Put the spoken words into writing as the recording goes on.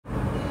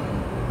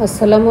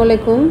আসসালামু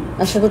আলাইকুম।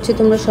 আশা করছি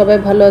তোমরা সবাই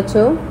ভালো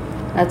আছো।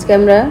 আজকে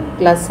আমরা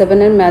ক্লাস 7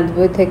 এর ম্যাথ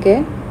বই থেকে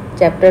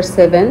chapter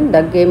 7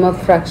 the game of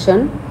fraction,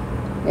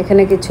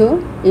 এখানে কিছু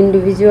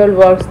ইন্ডিভিজুয়াল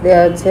ওয়ার্কস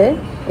দেওয়া আছে,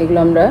 এগুলো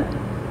আমরা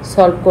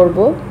সলভ করব।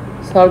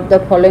 Solve the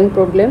following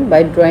problem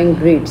by drawing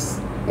greets.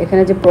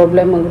 এখানে যে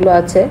প্রবলেমগুলো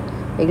আছে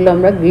এগুলো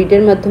আমরা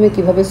গ্রিডের মাধ্যমে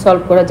কিভাবে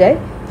সলভ করা যায়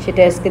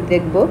সেটা আজকে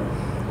দেখব।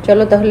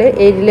 চলো তাহলে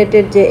এই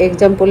রিলেটেড যে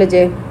এক্সাম্পলে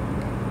যে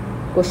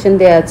কোশ্চেন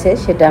দেওয়া আছে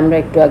সেটা আমরা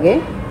একটু আগে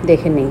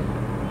দেখে নিই।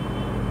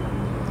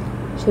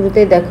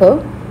 শুরুতেই দেখো,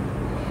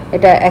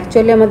 এটা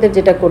অ্যাকচুয়ালি আমাদের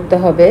যেটা করতে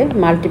হবে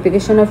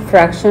multiplication of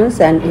fractions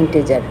and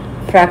integer.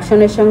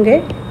 ফ্র্যাকশনের সঙ্গে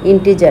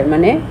ইন্টিজার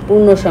মানে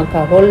পূর্ণ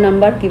সংখ্যা হোল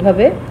নাম্বার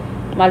কিভাবে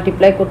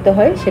মাল্টিপ্লাই করতে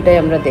হয় সেটাই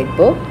আমরা দেখব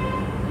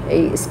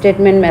এই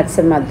স্টেটমেন্ট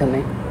ম্যাথসের মাধ্যমে।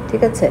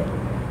 ঠিক আছে,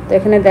 তো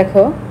এখানে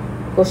দেখো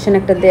কোশ্চেন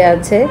একটা দেয়া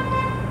আছে,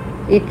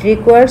 it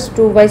requires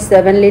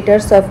 2/7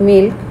 liters of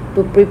milk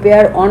to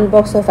prepare 1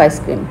 box of ice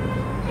cream.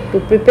 To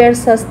prepare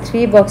such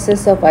 3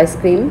 boxes of ice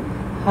cream,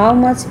 how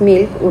much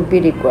milk would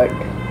be required?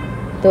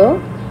 তো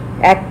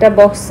একটা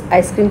বক্স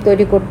আইসক্রিম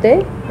তৈরি করতে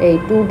এই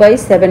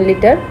 2/7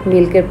 লিটার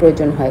মিল্কের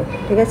প্রয়োজন হয়।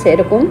 ঠিক আছে,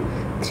 এরকম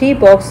 3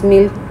 বক্স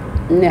মিল্ক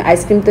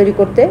আইসক্রিম তৈরি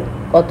করতে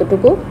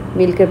কতটুকু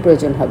মিল্কের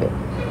প্রয়োজন হবে।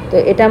 তো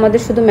এটা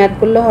আমাদের শুধু ম্যাথ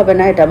করলে হবে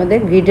না, এটা আমাদের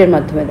গ্রিডের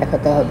মাধ্যমে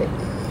দেখাতে হবে।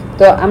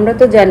 তো আমরা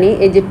তো জানি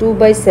এই যে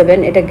 2/7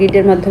 এটা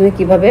গ্রিডের মাধ্যমে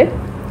কিভাবে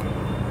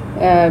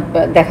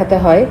দেখাতে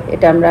হয়,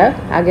 এটা আমরা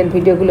আগের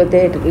ভিডিওগুলোতে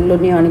এগুলো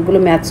নিয়ে অনেকগুলো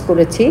ম্যাথস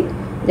করেছি।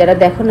 যারা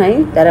দেখো নাই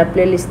তারা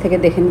প্লেলিস্ট থেকে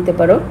দেখে নিতে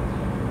পারো।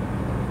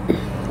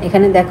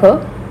 এখানে দেখো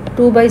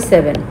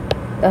 2/7,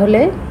 তাহলে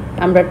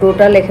আমরা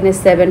টোটাল এখানে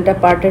 7টা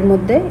পার্টের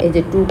মধ্যে এই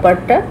যে 2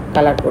 পার্টটা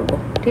কালার করব।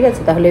 ঠিক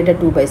আছে, তাহলে এটা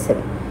 2/7।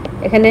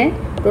 এখানে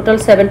টোটাল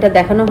 7টা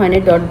দেখানো হয়নি,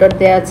 ডট ডট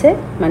দেওয়া আছে,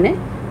 মানে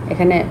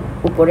এখানে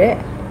উপরে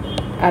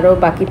আরও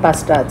বাকি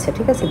 5টা আছে।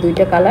 ঠিক আছে,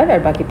 2টা কালার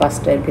আর বাকি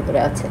 5টা এর ভিতরে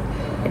আছে,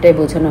 এটাই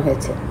বোঝানো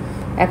হয়েছে।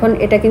 এখন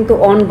এটা কিন্তু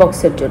অন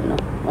বক্সের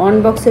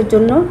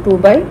জন্য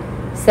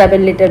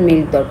 2/7 লিটার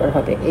মিল্ক দরকার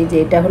হবে। এই যে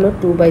এটা হলো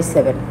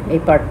 2/7 এই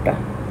পার্টটা,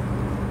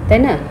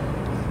 তাই না?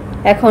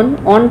 এখন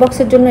অন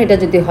বক্সের জন্য এটা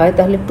যদি হয়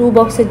তাহলে 2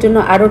 বক্সের জন্য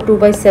আরও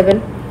 2/7,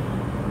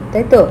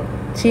 তাই তো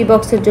 3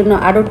 বক্সের জন্য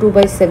আরও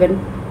 2/7।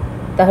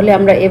 তাহলে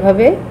আমরা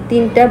এভাবে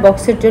 3টা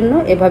বক্সের জন্য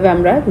এভাবে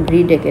আমরা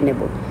গ্রিড এঁকে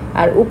নেব।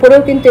 আর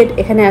উপরেও কিন্তু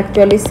এখানে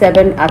অ্যাকচুয়ালি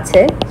 7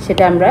 আছে,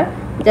 সেটা আমরা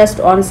জাস্ট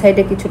অন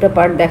সাইডে কিছুটা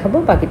পার্ট দেখাবো,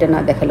 বাকিটা না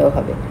দেখালেও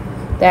হবে।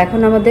 তো এখন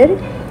আমাদের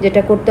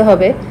যেটা করতে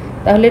হবে,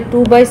 তাহলে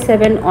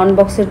 2/7 অন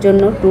বক্সের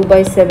জন্য,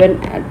 2/7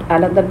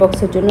 আলাদা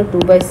বক্সের জন্য,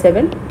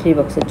 2/7 3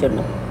 বক্সের জন্য।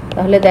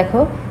 তাহলে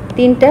দেখো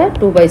 3টা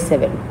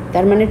 2/7,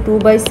 তার মানে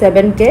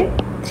 2/7কে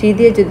 3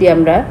 দিয়ে যদি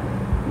আমরা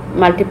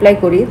মাল্টিপ্লাই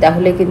করি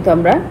তাহলে কিন্তু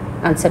আমরা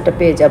আনসারটা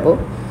পেয়ে যাব।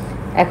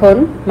 এখন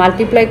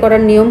মাল্টিপ্লাই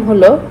করার নিয়ম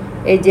হলো,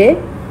 এই যে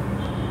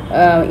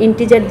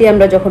ইন্টিজার দিয়ে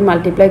আমরা যখন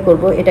মাল্টিপ্লাই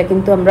করব, এটা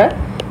কিন্তু আমরা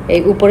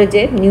এই উপরে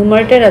যে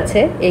নিউমারেটর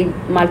আছে এই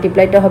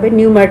মাল্টিপ্লাইটা হবে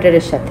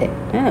নিউমারেটরের সাথে,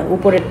 হ্যাঁ,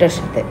 উপরেরটার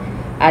সাথে,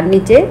 আর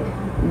নিচে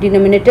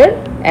ডিনোমিনেটর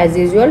অ্যাজ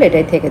ইউজুয়াল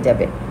এটাই থেকে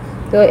যাবে।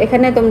 তো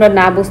এখানে তোমরা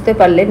না বুঝতে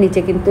পারলে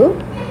নিচে কিন্তু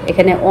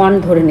এখানে 1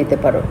 ধরে নিতে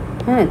পারো।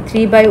 হ্যাঁ,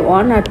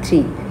 3/1 আর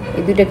 3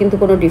 এই দুইটা কিন্তু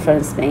কোনো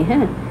ডিফারেন্স নেই।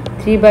 হ্যাঁ,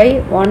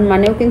 3/1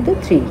 মানেও কিন্তু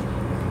 3,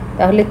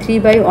 তাহলে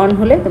 3/1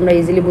 হলে তোমরা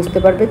ইজিলি বুঝতে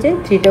পারবে যে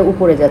 3টা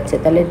উপরে যাচ্ছে,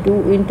 তাহলে 2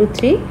 ×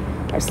 3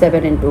 আর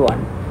 7 × 1।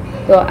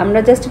 তো আমরা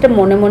জাস্ট এটা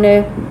মনে মনে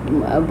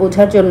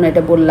বোঝার জন্য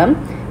এটা বললাম।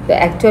 তো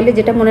অ্যাকচুয়ালি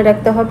যেটা মনে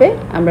রাখতে হবে,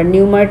 আমরা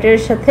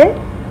নিউমারেটরের সাথে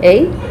এই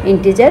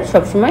ইন্টিজার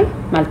সবসময়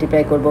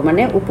মাল্টিপ্লাই করব,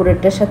 মানে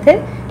উপরেরটার সাথে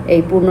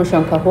এই পূর্ণ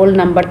সংখ্যা হোল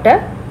নাম্বারটা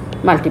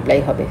মাল্টিপ্লাই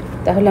হবে।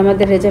 তাহলে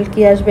আমাদের রেজাল্ট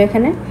কী আসবে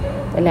এখানে?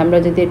 তাহলে আমরা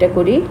যদি এটা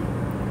করি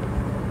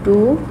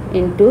 2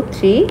 ×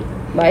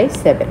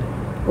 3/7,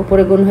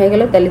 উপরে গুণ হয়ে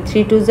গেল, তাহলে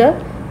 3 2 যা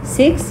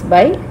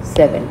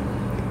 6/7।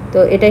 তো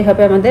এটাই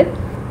হবে আমাদের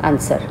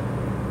আনসার।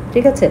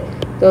 ঠিক আছে,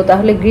 তো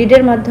তাহলে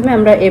গ্রিডের মাধ্যমে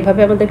আমরা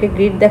এভাবে আমাদেরকে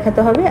গ্রিড দেখাতে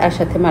হবে আর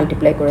সাথে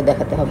মাল্টিপ্লাই করে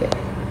দেখাতে হবে।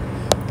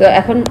 তো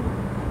এখন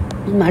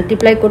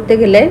মাল্টিপ্লাই করতে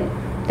গেলে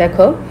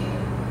দেখো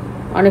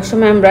অনেক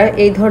সময় আমরা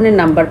এই ধরনের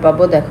নাম্বার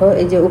পাবো। দেখো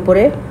এই যে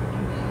উপরে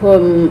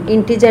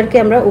ইন্টিজারকে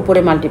আমরা উপরে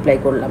মাল্টিপ্লাই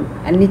করলাম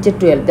আর নিচে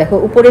 12, দেখো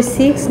উপরে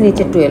 6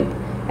 নিচে 12।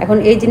 এখন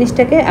এই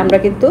জিনিসটাকে আমরা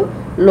কিন্তু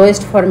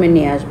লোয়েস্ট ফর্মে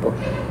নিয়ে আসব।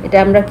 এটা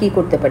আমরা কি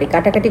করতে পারি?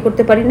 কাটাকাটি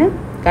করতে পারি না?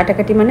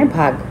 কাটাকাটি মানে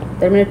ভাগ,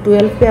 তার মানে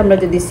 12কে আমরা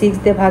যদি 6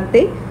 দিয়ে ভাগ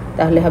দিই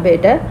তাহলে হবে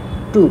এটা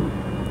 2,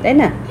 তাই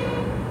না?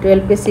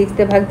 12কে 6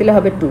 দিয়ে ভাগ দিলে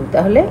হবে 2,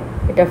 তাহলে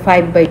এটা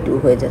 5/2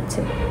 হয়ে যাচ্ছে।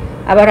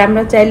 আবার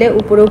আমরা চাইলে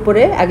উপরে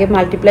উপরে আগে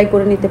মাল্টিপ্লাই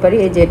করে নিতে পারি,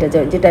 এই যে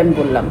যেটা আমি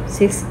বললাম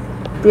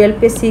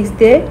 12কে 6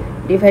 দিয়ে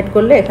ডিভাইড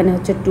করলে এখানে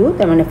হচ্ছে 2,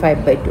 তার মানে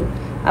 5/2।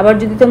 আবার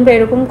যদি তোমরা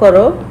এরকম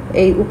করো,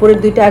 এই উপরের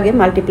দুইটা আগে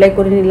মাল্টিপ্লাই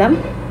করে নিলাম,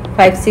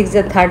 5 6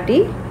 যা 30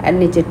 আর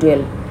নিচে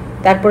 12,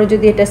 তারপরে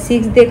যদি এটা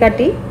 6 দিয়ে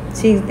কাটি,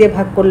 6 দিয়ে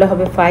ভাগ করলে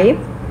হবে 5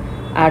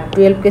 আর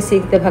 12কে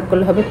 6 দিয়ে ভাগ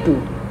করলে হবে 2,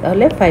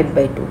 তাহলে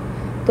 5/2।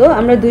 তো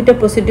আমরা দুইটা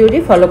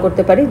প্রসিডিউরই ফলো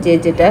করতে পারি, যে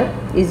যেটা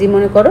ইজি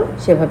মনে করো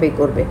সেভাবেই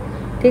করবে।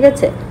 ঠিক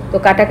আছে, তো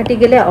কাটাকাটি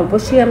গেলে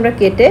অবশ্যই আমরা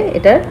কেটে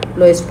এটার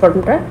লোয়েস্ট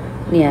ফর্মটা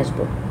নিয়ে আসব।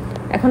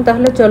 এখন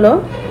তাহলে চলো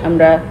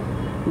আমরা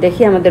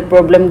দেখি আমাদের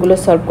প্রবলেমগুলো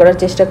সলভ করার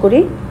চেষ্টা করি।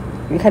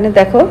 এখানে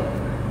দেখো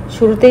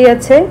শুরুতেই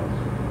আছে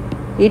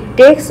it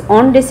takes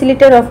 1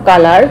 deciliter of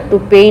color to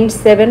paint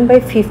 7 by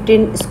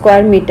 15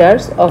 square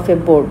meters of a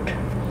board.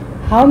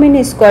 How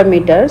many square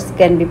meters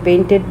can be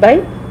painted by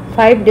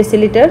 5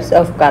 deciliters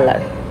of color?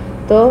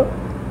 তো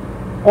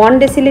 1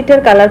 deciliter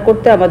কালার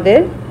করতে আমাদের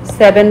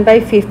 7 by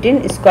 15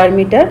 স্কোয়ার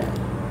মিটার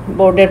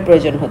বোর্ডের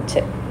প্রয়োজন হচ্ছে।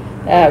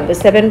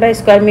 7 by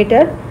square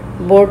metre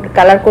board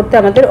colour করতে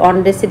আমাদের 1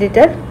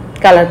 deciliter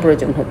colour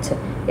প্রয়োজন হচ্ছে।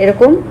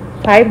 এরকম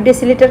 5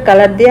 deciliter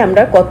কালার দিয়ে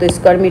আমরা কত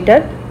স্কোয়ার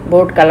মিটার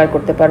বোর্ড কালার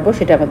করতে পারবো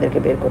সেটা আমাদেরকে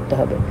বের করতে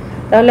হবে।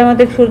 তাহলে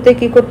আমাদের শুরুতে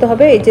কি করতে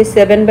হবে, এই যে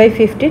 7 by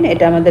 15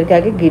 এটা আমাদেরকে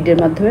আগে গ্রিডের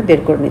মাধ্যমে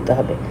বের করে নিতে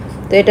হবে।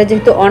 তো এটা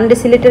যেহেতু 1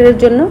 deciliterের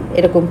জন্য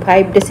এরকম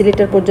 5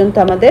 deciliter পর্যন্ত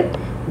আমাদের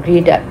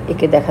গ্রিড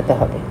এঁকে দেখাতে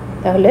হবে।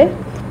 তাহলে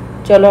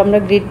চলো আমরা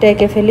গ্রিডটা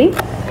এঁকে ফেলি।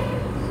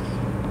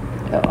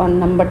 1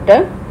 নাম্বারটা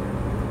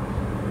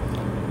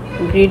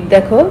গ্রিড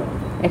দেখো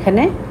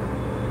এখানে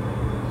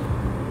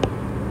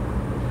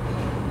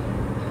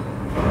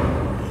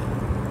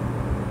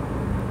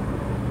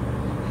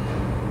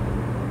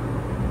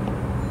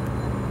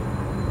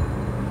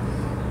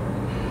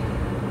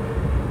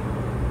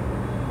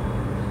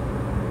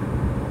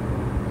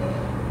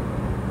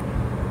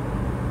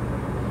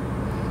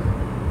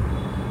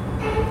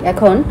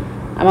এখন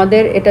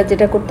আমাদের এটা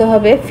যেটা করতে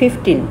হবে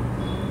 15,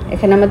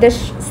 এখানে আমাদের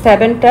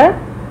 7টা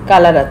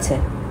কালার আছে।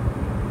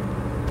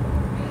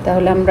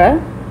 তাহলে আমরা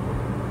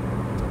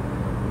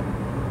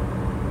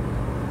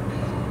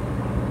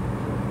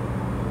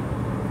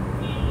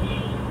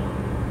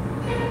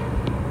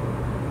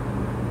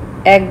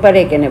একবার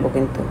এঁকে নেব,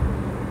 কিন্তু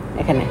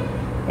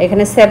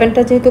এখানে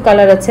 7টা যেহেতু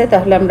কালার আছে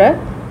তাহলে আমরা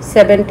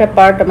 7টা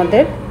পার্ট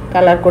আমাদের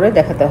কালার করে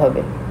দেখাতে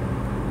হবে।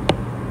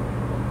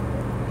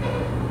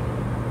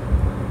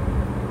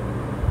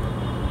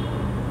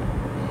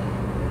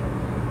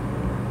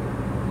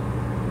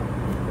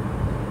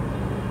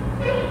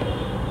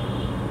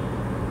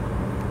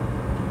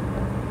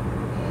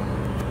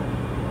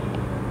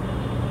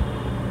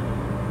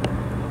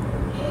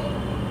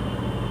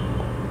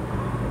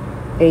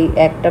 এই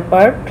একটা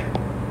পার্ট,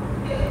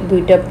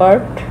 দুইটা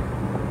পার্ট,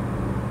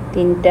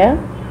 3টা,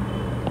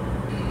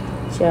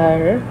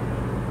 4,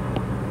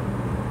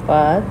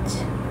 5,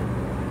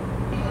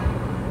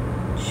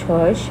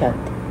 6, 7।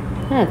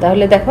 হ্যাঁ,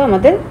 তাহলে দেখো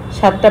আমাদের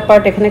 7টা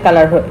পার্ট এখানে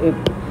কালার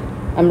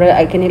আমরা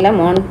এঁকে নিলাম।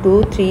 1 2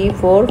 3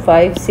 4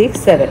 5 6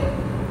 7।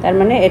 তার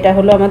মানে এটা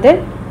হলো আমাদের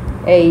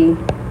এই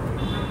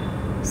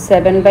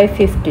 7 by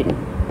 15।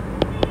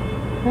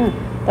 হ্যাঁ,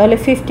 তাহলে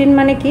 15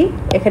 মানে কি,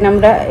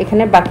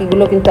 এখানে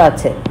বাকিগুলো কিন্তু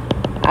আছে,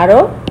 আরও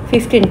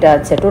 15টা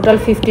আছে, টোটাল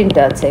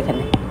 15টা আছে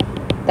এখানে,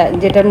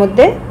 যেটার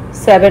মধ্যে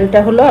 7টা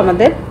হলো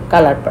আমাদের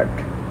কালার পার্ট।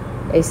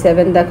 এই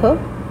 7 দেখো,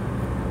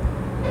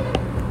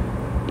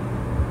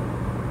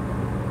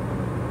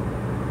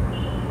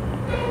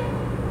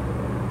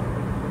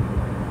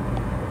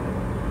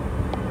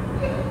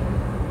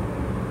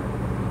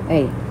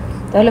 এই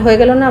তাহলে হয়ে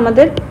গেল না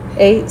আমাদের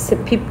এই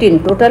 15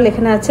 টোটাল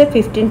এখানে আছে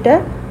 15টা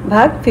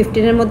ভাগ,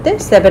 15-এর মধ্যে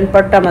 7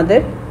 পার্টটা আমাদের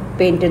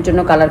পেইন্টের জন্য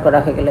কালার করা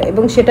হয়ে গেল।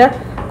 এবং সেটা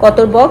কত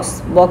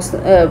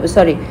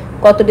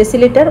কত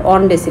ডেসিলিটার,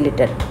 1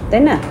 ডেসিলিটার,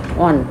 তাই না?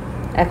 1।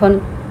 এখন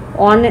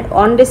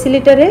 1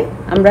 ডেসিলিটারে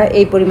আমরা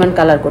এই পরিমাণ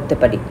কালার করতে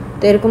পারি।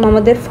 তো এরকম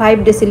আমাদের 5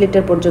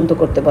 ডেসিলিটার পর্যন্ত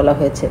করতে বলা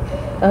হয়েছে।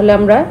 তাহলে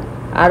আমরা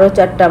আরও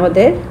 4টা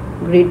আমাদের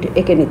গ্রিড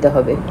এঁকে নিতে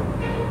হবে।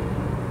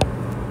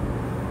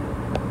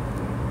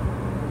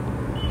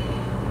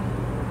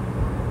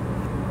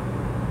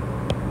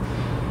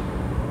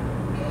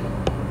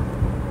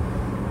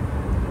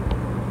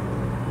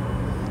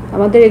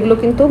 আমাদের এগুলো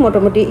কিন্তু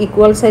মোটামুটি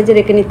ইকুয়াল সাইজের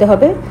এঁকে নিতে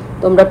হবে।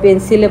 তোমরা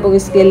পেন্সিল এবং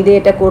স্কেল দিয়ে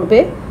এটা করবে,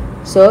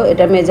 সো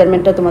এটা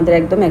মেজারমেন্টটা তোমাদের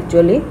একদম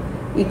অ্যাকচুয়ালি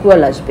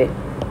ইকুয়াল আসবে।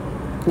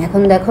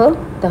 এখন দেখো,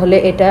 তাহলে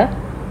এটা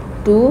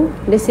 2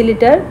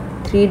 ডেসিলিটার,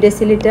 3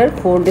 ডেসিলিটার,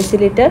 4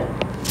 ডেসিলিটার,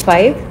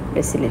 5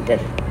 ডেসিলিটার,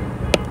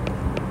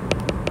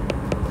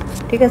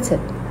 ঠিক আছে?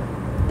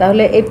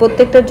 তাহলে এই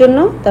প্রত্যেকটার জন্য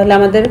তাহলে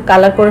আমাদের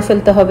কালার করে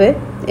ফেলতে হবে।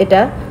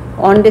 এটা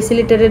 1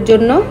 ডেসিলিটারের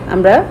জন্য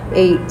আমরা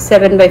এই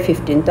 7 by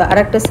 15, তো আর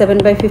একটা 7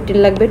 by 15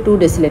 লাগবে 2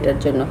 ডেসিলিটার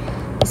জন্য।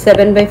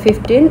 7 by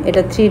 15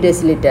 এটা 3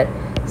 ডেসিলিটার,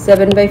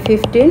 7 by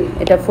 15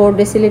 এটা 4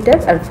 ডেসিলিটার,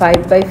 আর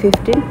 5 by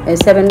 15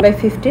 7 by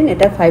 15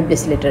 এটা 5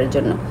 ডেসিলিটারের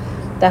জন্য।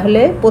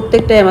 তাহলে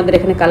প্রত্যেকটাই আমাদের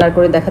এখানে কালার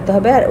করে দেখাতে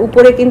হবে। আর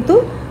উপরে কিন্তু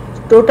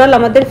টোটাল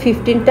আমাদের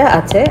 15টা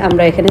আছে,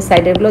 আমরা এখানে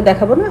সাইডেরগুলো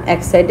দেখাবো না,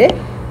 এক সাইডে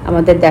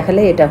আমাদের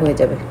দেখালে এটা হয়ে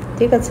যাবে,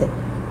 ঠিক আছে?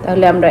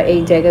 তাহলে আমরা এই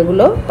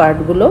জায়গাগুলো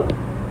পার্টগুলো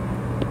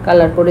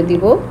কালার করে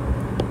দিব,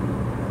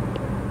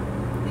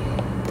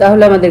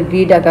 তাহলে আমাদের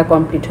গ্রিড আঁকা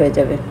কমপ্লিট হয়ে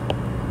যাবে।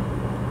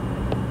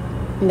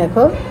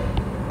 দেখো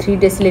 3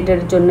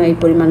 ডেসিলিটারের জন্য এই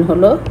পরিমাণ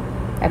হলো।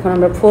 এখন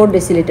আমরা 4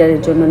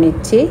 ডেসিলিটারের জন্য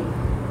নিচ্ছি,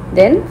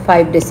 দেন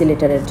 5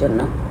 ডেসিলিটারের জন্য।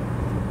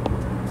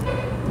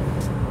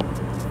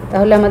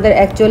 তাহলে আমাদের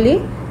অ্যাকচুয়ালি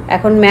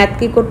এখন ম্যাথ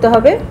কি করতে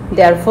হবে,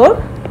 দেয়ারফর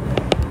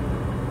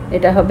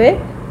এটা হবে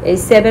এই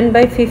 7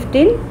 by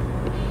 15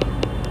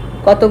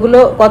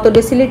 কত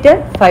ডেসিলিটার,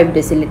 5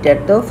 ডেসিলিটার।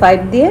 তো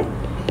 5 দিয়ে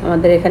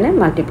আমাদের এখানে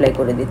মাল্টিপ্লাই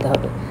করে দিতে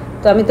হবে।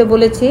 তো আমি তো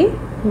বলেছি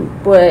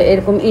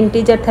এরকম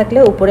ইন্টিজার থাকলে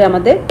উপরে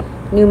আমাদের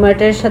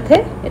নিউমারেটরের সাথে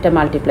এটা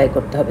মাল্টিপ্লাই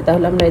করতে হবে।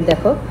 তাহলে আমরা এই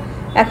দেখো,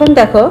 এখন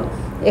দেখো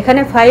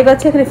এখানে 5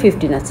 আছে, এখানে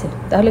 15 আছে,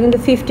 তাহলে কিন্তু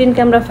 15কে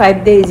আমরা 5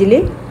 দিয়ে ইজিলি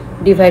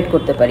ডিভাইড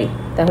করতে পারি।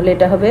 তাহলে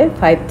এটা হবে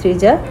 5 3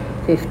 যা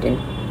 15।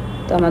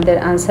 তো আমাদের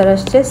আনসার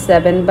আসছে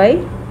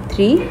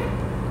 7/3।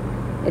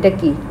 এটা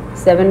কি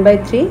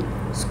 7/3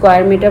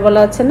 স্কোয়ার মিটার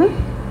বলা আছে না,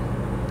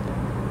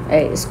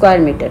 এই স্কোয়ার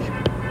মিটার,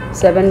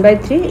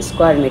 7/3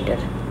 স্কোয়ার মিটার।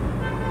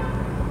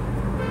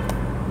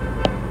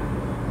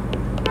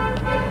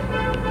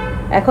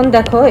 এখন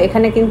দেখো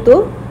এখানে কিন্তু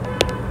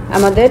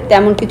আমাদের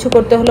তেমন কিছু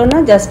করতে হলো না,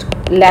 জাস্ট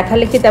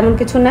লেখালেখি তেমন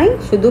কিছু নাই,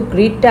 শুধু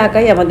গ্রিডটা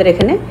আঁকাই আমাদের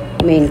এখানে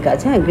মেইন কাজ।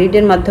 হ্যাঁ,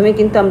 গ্রিডের মাধ্যমে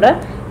কিন্তু আমরা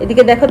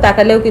এদিকে দেখো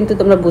তাকালেও কিন্তু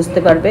তোমরা বুঝতে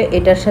পারবে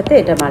এটার সাথে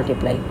এটা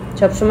মাল্টিপ্লাই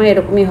সবসময়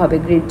এরকমই হবে।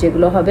 গ্রিড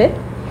যেগুলো হবে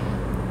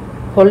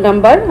হোল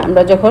নাম্বার,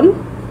 আমরা যখন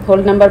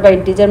হোল নাম্বার বা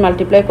ইন্টিজার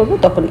মাল্টিপ্লাই করব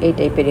তখন এই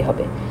টাইপেরই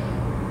হবে।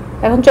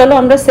 এখন চলো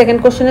আমরা সেকেন্ড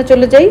কোশ্চেনে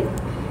চলে যাই।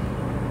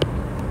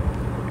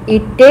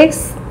 It takes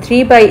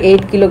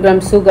 3/8 kilogram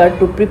sugar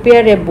to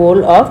prepare a bowl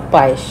of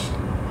payesh.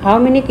 How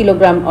many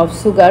kilogram of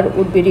sugar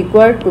would be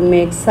required to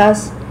make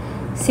such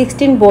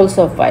 16 bowls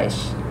of পায়েস?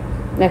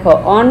 দেখো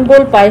 1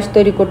 bowl পায়েস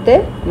তৈরি করতে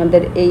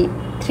আমাদের এই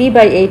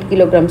 3/8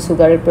 কিলোগ্রাম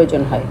সুগারের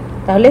প্রয়োজন হয়।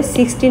 তাহলে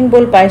 16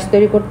 bowl পায়েস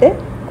তৈরি করতে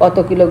কত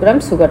কিলোগ্রাম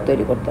সুগার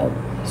তৈরি করতে হবে,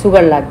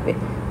 সুগার লাগবে।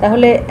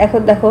 তাহলে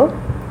এখন দেখো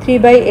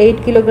 3/8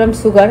 কিলোগ্রাম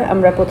সুগার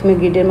আমরা প্রথমে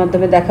গ্রিডের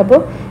মাধ্যমে দেখাবো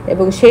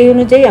এবং সেই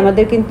অনুযায়ী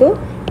আমাদের কিন্তু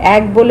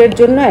 1 বোলের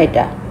জন্য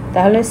এটা,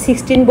 তাহলে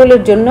 16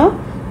 বোলের জন্য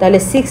তাহলে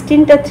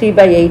 16টা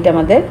 3/8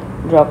 আমাদের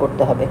ড্র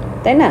করতে হবে,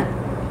 তাই না?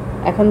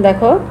 এখন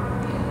দেখো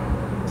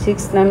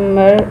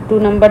 2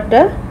 নাম্বারটা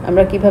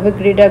আমরা কিভাবে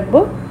গ্রিড আঁকবো।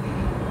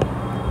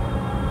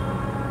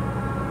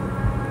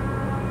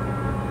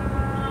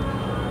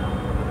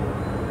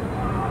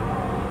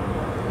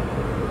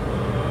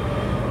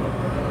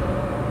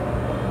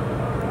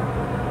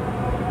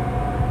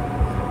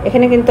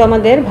 এখানে কিন্তু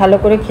আমাদের ভালো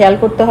করে খেয়াল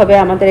করতে হবে,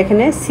 আমাদের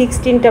এখানে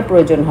 16টা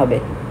প্রয়োজন হবে,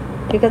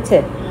 ঠিক আছে?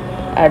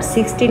 আর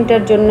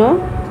 16টার জন্য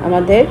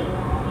আমাদের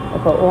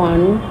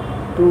 1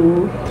 2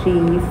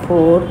 3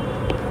 4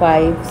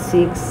 5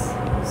 6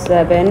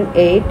 7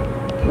 8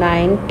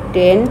 9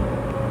 10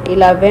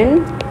 11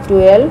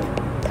 12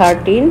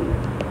 13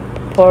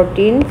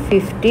 14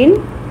 15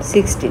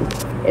 16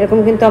 এরকম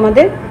কিন্তু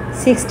আমাদের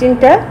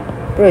 16টা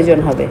প্রয়োজন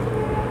হবে,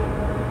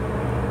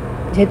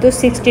 যেহেতু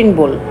 16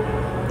 বোল,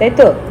 তাই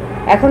তো?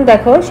 এখন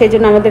দেখো সেই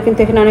জন্য আমাদের কিন্তু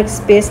এখানে অনেক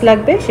স্পেস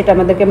লাগবে, সেটা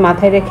আমাদেরকে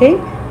মাথায় রেখেই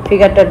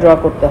ফিগারটা ড্র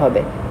করতে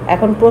হবে।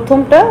 এখন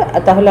প্রথমটা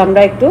তাহলে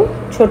আমরা একটু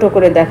ছোট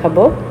করে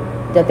দেখাবো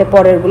যাতে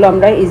পরেরগুলো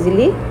আমরা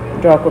ইজিলি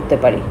ড্র করতে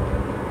পারি।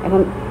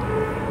 এখন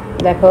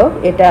দেখো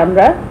এটা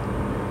আমরা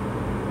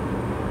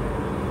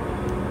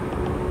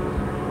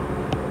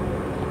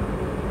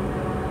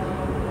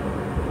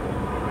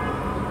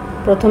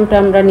প্রথমটা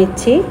আমরা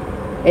নিচ্ছি,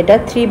 এটা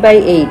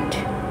 3/8,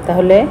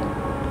 তাহলে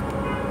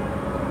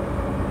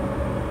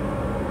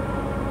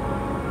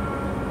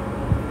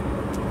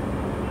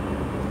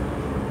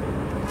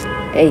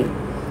এই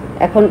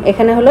এখন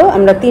এখানে হলো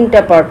আমরা 3টা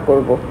পার্ট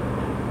করব।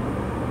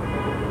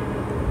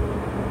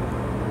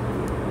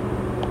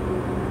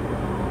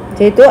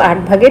 যেহেতু 8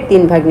 ভাগের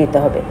 3 ভাগ নিতে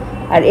হবে,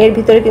 আর এর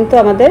ভিতরে কিন্তু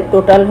আমাদের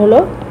টোটাল হলো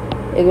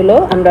এগুলো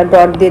আমরা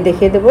ডট দিয়ে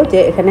দেখিয়ে দেব যে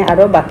এখানে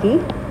আরো বাকি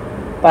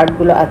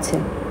পার্টগুলো আছে।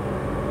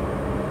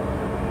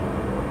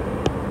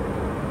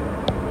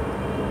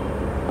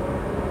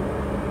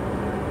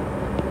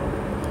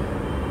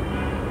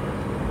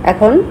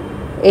 এখন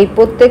এই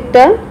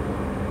প্রত্যেকটা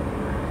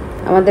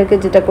আমাদেরকে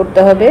যেটা করতে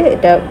হবে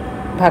এটা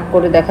ভাগ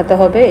করে দেখাতে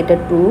হবে। এটা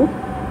 2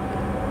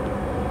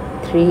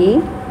 3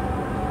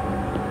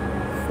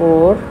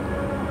 4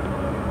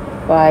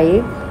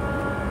 5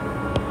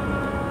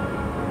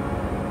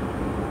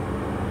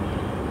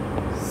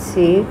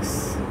 6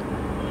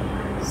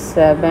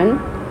 7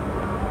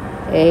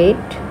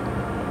 8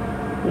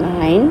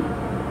 9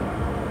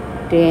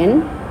 10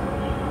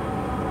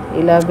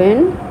 11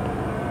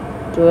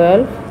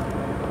 12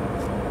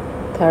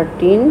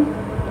 13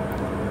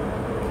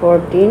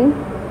 14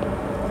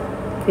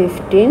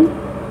 15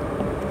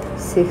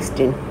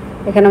 16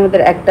 এখানে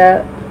আমাদের একটা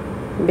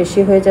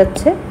বেশি হয়ে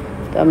যাচ্ছে,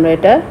 তো আমরা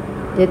এটা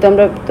যেহেতু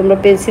তোমরা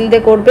পেন্সিল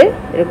দিয়ে করবে,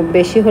 এরকম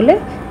বেশি হলে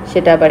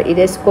সেটা আবার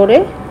ইরেজ করে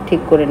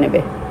ঠিক করে নেবে,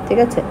 ঠিক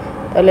আছে?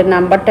 তাহলে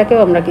নাম্বারটাকেও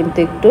আমরা কিন্তু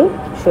একটু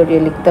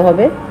সরিয়ে লিখতে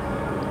হবে।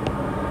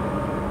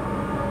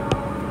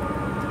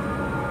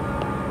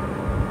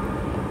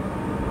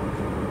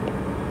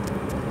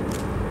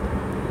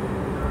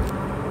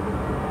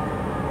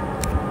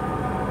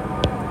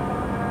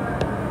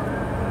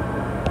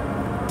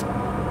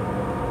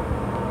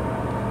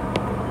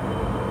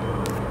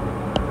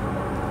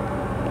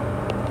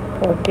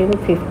 ফোরটিন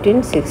 15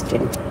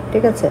 16,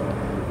 ঠিক আছে?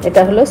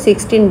 এটা হলো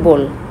 16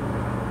 বোল।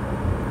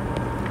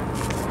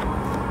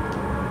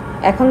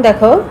 এখন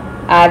দেখো,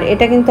 আর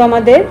এটা কিন্তু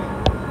আমাদের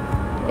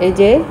এই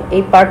যে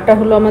এই পার্টটা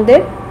হলো আমাদের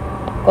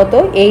কত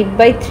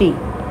 8/3,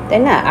 তাই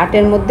না?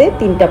 8-এর মধ্যে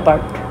 3টা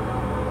পার্ট,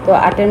 তো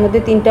 8-এর মধ্যে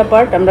 3টা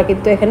পার্ট আমরা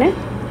কিন্তু এখানে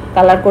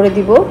কালার করে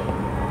দিব।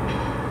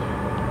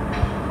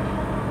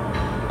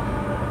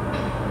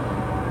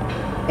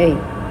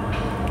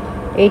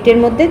 এই 8 এর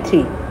মধ্যে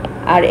 3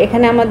 আর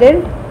এখানে আমাদের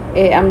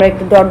আমরা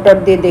একটু ডট ডট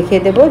দিয়ে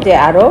দেখিয়ে দেব যে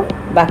আরও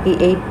বাকি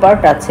 8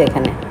 পার্ট আছে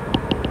এখানে।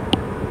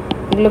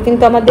 এগুলো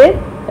কিন্তু আমাদের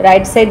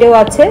রাইট সাইডেও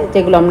আছে,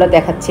 যেগুলো আমরা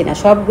দেখাচ্ছি না,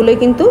 সবগুলোই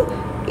কিন্তু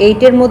 8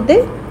 এর মধ্যে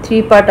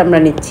 3 পার্ট আমরা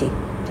নিচ্ছি,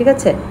 ঠিক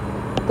আছে।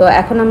 তো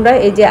এখন আমরা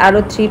এই যে আরও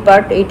 3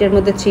 পার্ট, 8 এর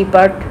মধ্যে 3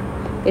 পার্ট,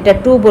 এটা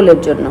 2 বোলের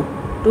জন্য,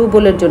 2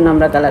 বোলের জন্য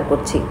আমরা কালার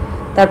করছি,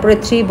 তারপরে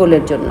 3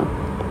 বোলের জন্য।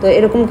 তো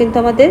এরকম কিন্তু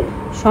আমাদের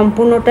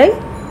সম্পূর্ণটাই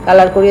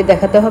কালার করিয়ে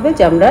দেখাতে হবে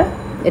যে আমরা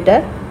এটা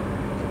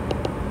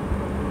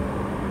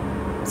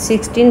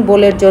 16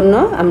 বোলের জন্য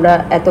আমরা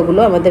এতগুলো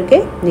আমাদেরকে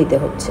নিতে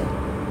হচ্ছে।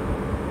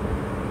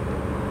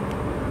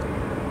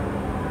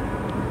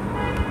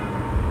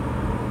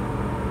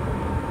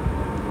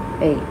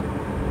 এই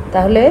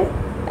তাহলে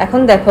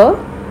এখন দেখো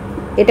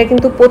এটা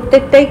কিন্তু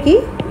প্রত্যেকটাই কি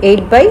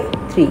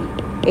 8/3,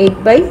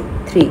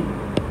 8/3,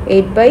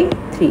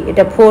 8/3,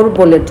 এটা 4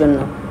 বোলের জন্য,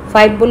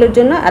 5 বোলের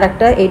জন্য আর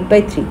একটা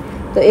 8/3।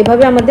 তো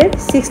এভাবে আমাদের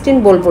 16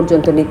 বোল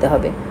পর্যন্ত নিতে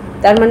হবে।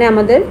 তার মানে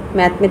আমাদের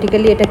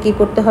ম্যাথমেটিক্যালি এটা কি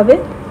করতে হবে,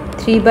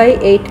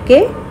 3/8কে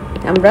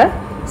আমরা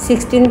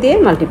 16 দিয়ে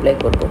মাল্টিপ্লাই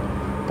করব।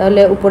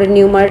 তাহলে উপরে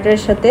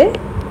নিউমারেটরের সাথে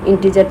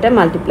ইন্টিজারটা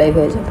মাল্টিপ্লাই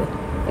হয়ে যাবে।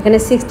 এখানে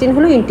 16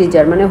 হলো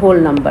ইন্টিজার মানে হোল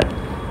নাম্বার।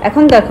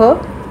 এখন দেখো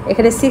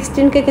এখানে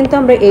 16কে কিন্তু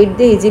আমরা 8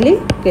 দিয়ে ইজিলি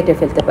কেটে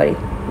ফেলতে পারি,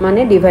 মানে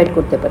ডিভাইড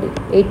করতে পারি,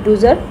 8 2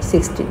 =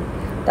 16।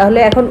 তাহলে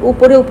এখন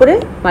উপরে উপরে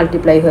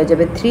মাল্টিপ্লাই হয়ে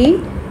যাবে, 3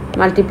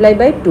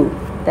 × 2,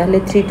 তাহলে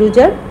 3 2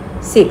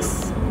 = 6,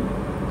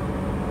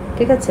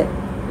 ঠিক আছে।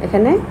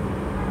 এখানে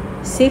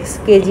 6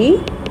 কেজি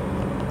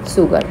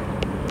সুগার,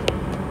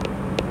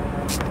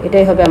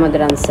 এটাই হবে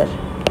আমাদের আনসার।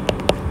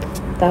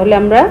 তাহলে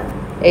আমরা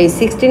এই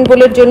 16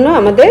 বোলের জন্য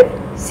আমাদের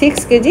 6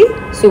 কেজি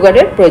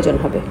সুগারের প্রয়োজন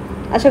হবে।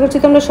 আশা করছি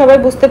তোমরা সবাই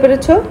বুঝতে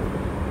পেরেছো।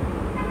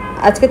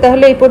 আজকে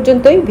তাহলে এই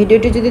পর্যন্তই।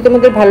 ভিডিওটি যদি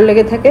তোমাদের ভালো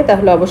লেগে থাকে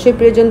তাহলে অবশ্যই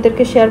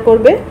প্রিয়জনদেরকে শেয়ার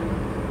করবে,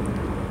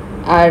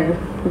 আর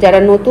যারা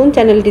নতুন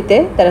চ্যানেলটিতে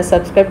তারা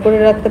সাবস্ক্রাইব করে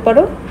রাখতে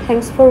পারো।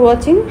 Thanks for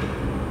watching.